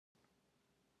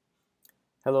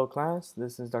Hello class,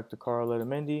 this is Dr. Carl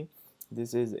Letamendi.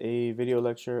 This is a video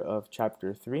lecture of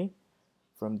Chapter 3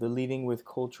 from the Leading with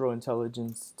Cultural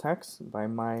Intelligence text by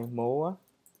Mai Moua.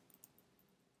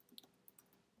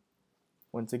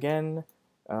 Once again,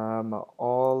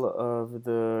 all of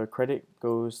the credit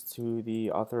goes to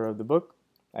the author of the book.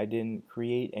 I didn't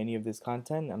create any of this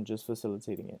content, I'm just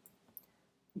facilitating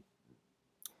it.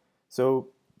 So,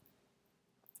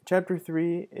 Chapter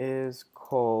 3 is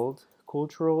called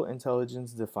Cultural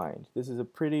Intelligence Defined. This is a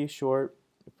pretty short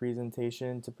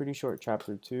presentation. It's a pretty short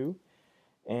chapter too,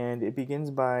 and it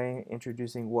begins by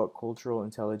introducing what cultural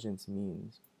intelligence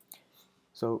means.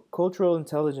 So, cultural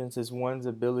intelligence is one's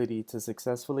ability to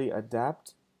successfully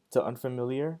adapt to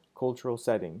unfamiliar cultural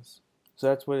settings. So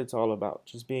that's what it's all about,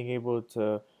 just being able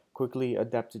to quickly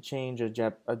adapt to change,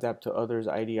 adapt to others'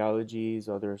 ideologies,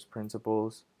 others'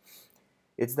 principles.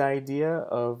 It's the idea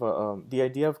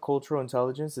of cultural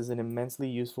intelligence is an immensely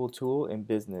useful tool in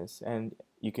business, and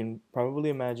you can probably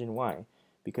imagine why.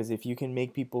 Because if you can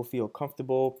make people feel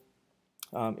comfortable,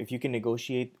 if you can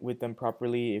negotiate with them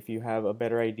properly, if you have a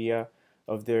better idea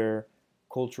of their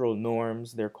cultural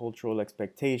norms, their cultural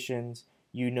expectations,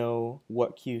 you know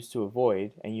what cues to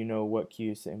avoid and you know what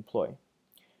cues to employ.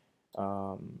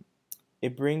 Um,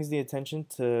 it brings the attention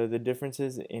to the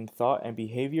differences in thought and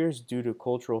behaviors due to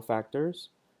cultural factors.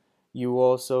 You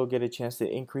also get a chance to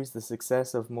increase the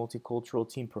success of multicultural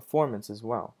team performance as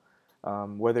well.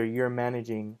 Whether you're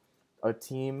managing a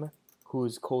team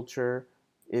whose culture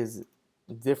is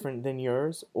different than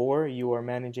yours, or you are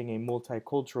managing a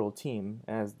multicultural team,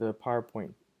 as the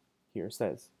PowerPoint here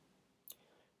says.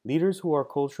 Leaders who are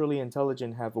culturally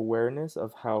intelligent have awareness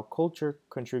of how culture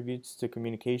contributes to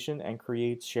communication and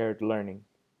creates shared learning.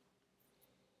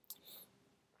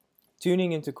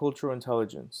 Tuning into cultural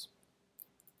intelligence.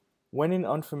 When in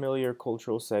unfamiliar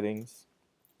cultural settings,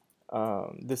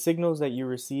 the signals that you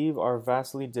receive are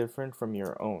vastly different from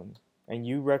your own, and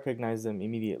you recognize them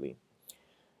immediately.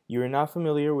 You are not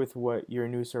familiar with what your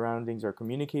new surroundings are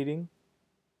communicating.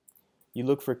 You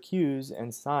look for cues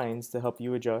and signs to help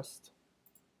you adjust.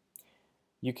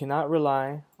 You cannot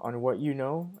rely on what you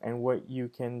know and what you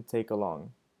can take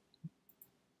along.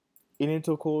 In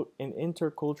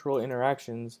intercultural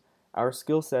interactions, our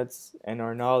skill sets and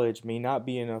our knowledge may not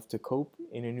be enough to cope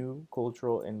in a new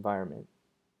cultural environment,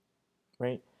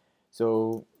 right?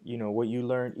 So, what you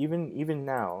learn, even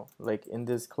now, like in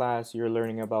this class, you're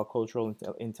learning about cultural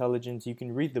intelligence. You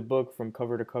can read the book from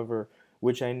cover to cover,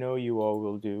 which I know you all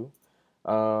will do.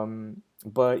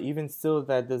 But even still,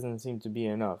 that doesn't seem to be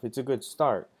enough. It's a good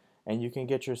start, and you can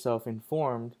get yourself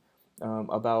informed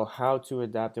about how to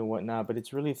adapt and whatnot. But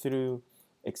it's really through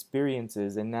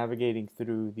experiences and navigating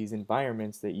through these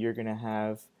environments that you're going to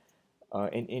have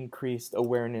an increased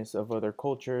awareness of other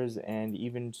cultures and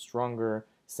even stronger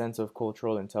sense of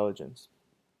cultural intelligence.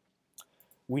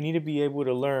 We need to be able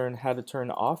to learn how to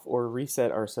turn off or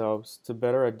reset ourselves to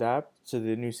better adapt to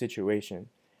the new situation.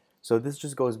 So this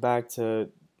just goes back to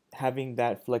having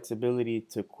that flexibility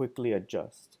to quickly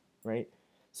adjust, right?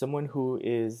 Someone who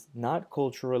is not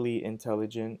culturally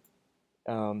intelligent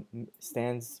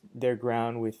stands their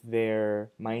ground with their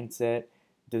mindset,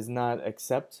 does not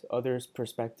accept others'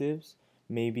 perspectives.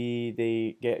 Maybe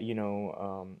they get,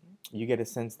 you get a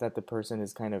sense that the person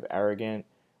is kind of arrogant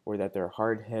or that they're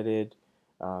hard headed.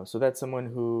 So that's someone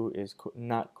who is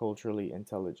not culturally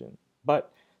intelligent.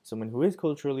 But someone who is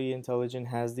culturally intelligent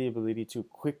has the ability to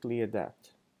quickly adapt.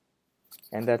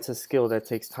 And that's a skill that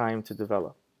takes time to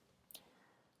develop.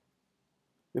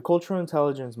 The cultural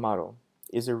intelligence model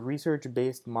is a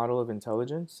research-based model of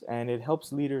intelligence, and it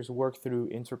helps leaders work through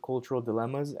intercultural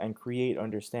dilemmas and create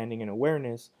understanding and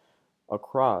awareness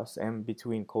across and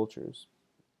between cultures.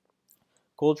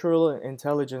 Cultural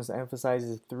intelligence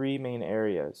emphasizes three main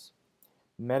areas: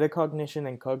 metacognition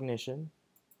and cognition,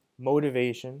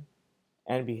 motivation,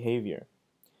 and behavior.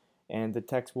 And the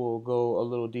text will go a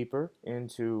little deeper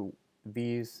into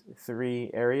these three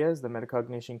areas: the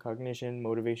metacognition, cognition,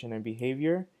 motivation, and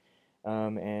behavior.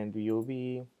 And you'll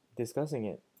be discussing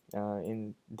it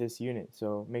in this unit.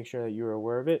 So make sure that you're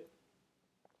aware of it.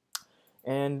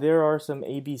 And there are some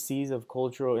ABCs of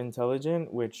cultural intelligence,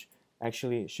 which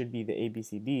actually should be the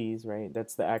ABCDs, right?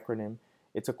 That's the acronym.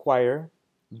 It's acquire,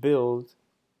 build,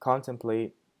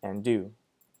 contemplate, and do.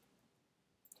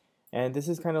 And this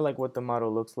is kind of like what the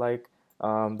model looks like.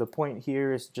 The point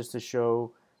here is just to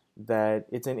show that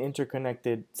it's an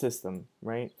interconnected system,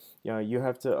 right? You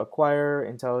have to acquire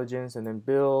intelligence and then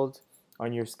build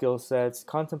on your skill sets,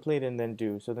 contemplate, and then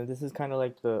do. So then this is kind of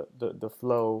like the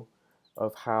flow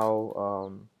of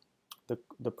how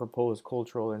the proposed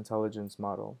cultural intelligence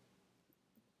model.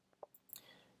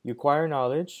 You acquire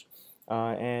knowledge.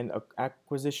 and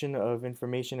acquisition of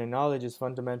information and knowledge is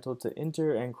fundamental to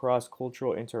inter and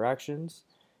cross-cultural interactions,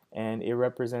 and it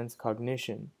represents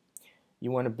cognition.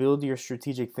 You want to build your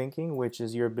strategic thinking, which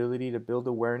is your ability to build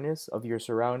awareness of your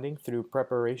surrounding through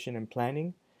preparation and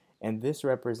planning, and this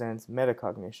represents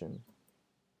metacognition.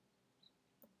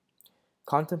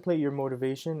 Contemplate your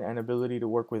motivation and ability to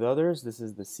work with others. This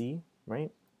is the C,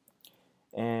 right?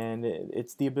 And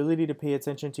it's the ability to pay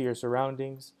attention to your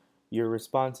surroundings, your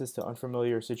responses to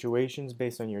unfamiliar situations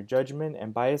based on your judgment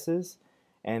and biases,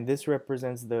 and this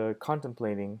represents the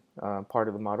contemplating part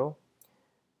of the model.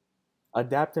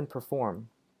 Adapt and perform.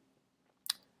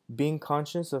 Being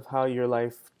conscious of how your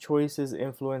life choices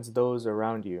influence those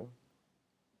around you.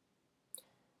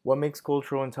 What makes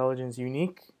cultural intelligence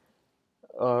unique?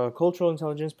 Cultural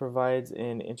intelligence provides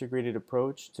an integrated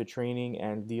approach to training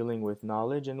and dealing with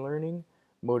knowledge and learning,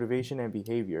 motivation, and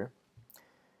behavior.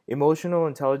 Emotional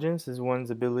intelligence is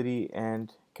one's ability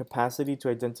and capacity to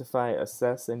identify,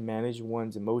 assess, and manage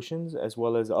one's emotions as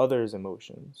well as others'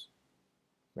 emotions,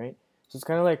 right? So it's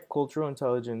kind of like cultural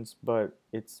intelligence, but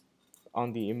it's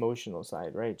on the emotional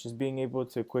side, right? Just being able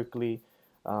to quickly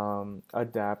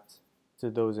adapt to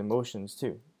those emotions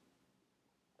too.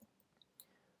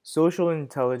 Social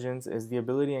intelligence is the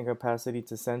ability and capacity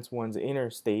to sense one's inner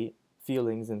state,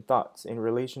 feelings, and thoughts in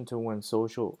relation to one's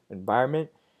social environment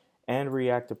and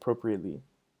react appropriately.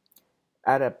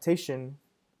 Adaptation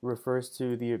refers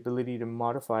to the ability to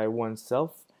modify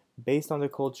oneself based on the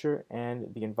culture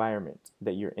and the environment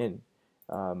that you're in.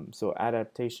 So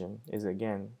adaptation is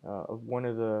again one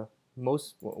of the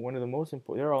most important.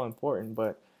 They're all important,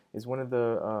 but is one of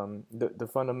the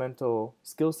fundamental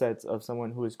skill sets of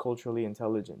someone who is culturally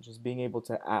intelligent. Just being able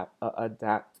to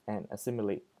adapt and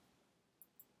assimilate.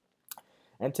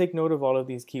 And take note of all of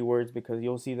these keywords because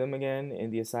you'll see them again in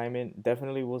the assignment.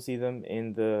 Definitely will see them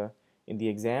in the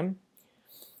exam.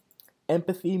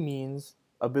 Empathy means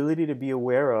ability to be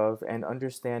aware of and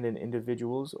understand an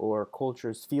individual's or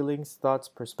culture's feelings, thoughts,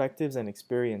 perspectives, and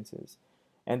experiences.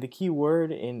 And the key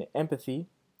word in empathy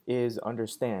is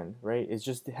understand, right? It's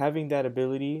just having that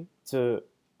ability to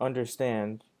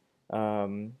understand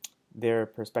their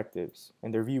perspectives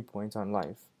and their viewpoints on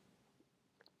life.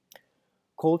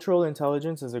 Cultural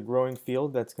intelligence is a growing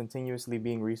field that's continuously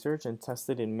being researched and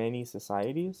tested in many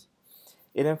societies.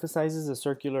 It emphasizes a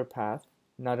circular path,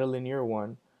 not a linear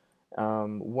one.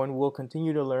 One will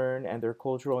continue to learn and their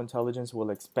cultural intelligence will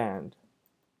expand.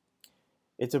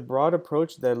 It's a broad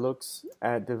approach that looks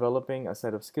at developing a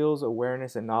set of skills,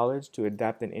 awareness, and knowledge to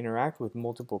adapt and interact with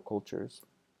multiple cultures.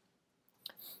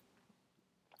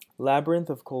 Labyrinth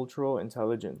of cultural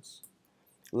intelligence.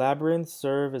 Labyrinths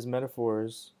serve as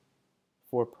metaphors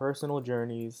for personal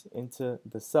journeys into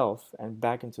the self and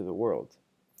back into the world.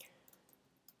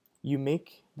 You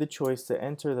make the choice to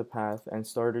enter the path and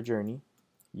start a journey.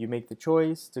 You make the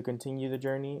choice to continue the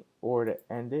journey or to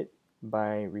end it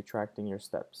by retracting your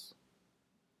steps.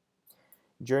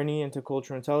 Journey into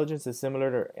cultural intelligence is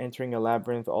similar to entering a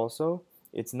labyrinth also.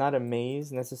 It's not a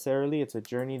maze necessarily, it's a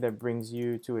journey that brings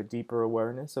you to a deeper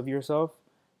awareness of yourself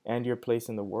and your place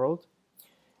in the world.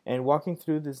 And walking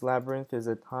through this labyrinth is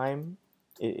a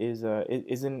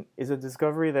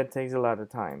discovery that takes a lot of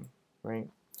time, right?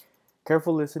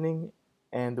 Careful listening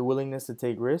and the willingness to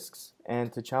take risks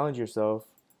and to challenge yourself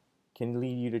can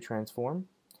lead you to transform.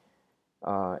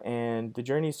 And the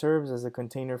journey serves as a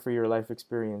container for your life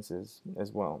experiences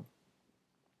as well.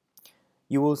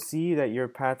 You will see that your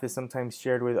path is sometimes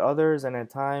shared with others, and at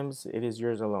times it is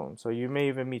yours alone. So you may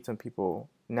even meet some people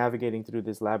navigating through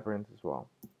this labyrinth as well.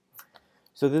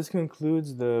 So this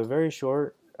concludes the very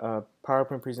short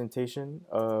PowerPoint presentation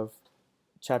of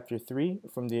Chapter 3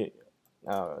 from the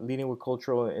Leading with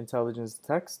Cultural Intelligence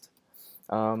text.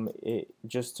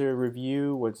 Just to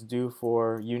review what's due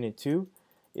for Unit 2,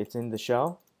 it's in the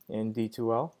shell in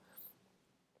D2L.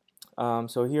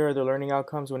 So here are the learning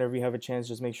outcomes. Whenever you have a chance,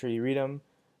 just make sure you read them.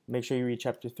 Make sure you read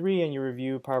Chapter 3 and you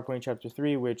review PowerPoint Chapter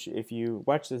 3, which if you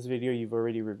watch this video, you've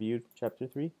already reviewed Chapter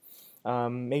 3.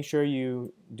 Make sure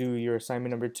you do your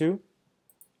assignment number 2,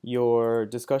 your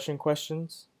discussion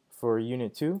questions for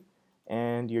Unit 2,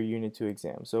 and your Unit 2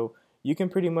 exam. So you can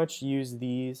pretty much use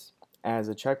these as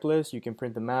a checklist. You can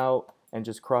print them out and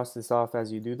just cross this off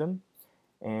as you do them.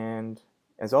 And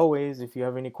as always, if you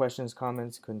have any questions,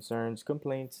 comments, concerns,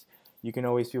 complaints, you can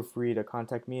always feel free to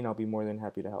contact me and I'll be more than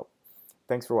happy to help.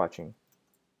 Thanks for watching.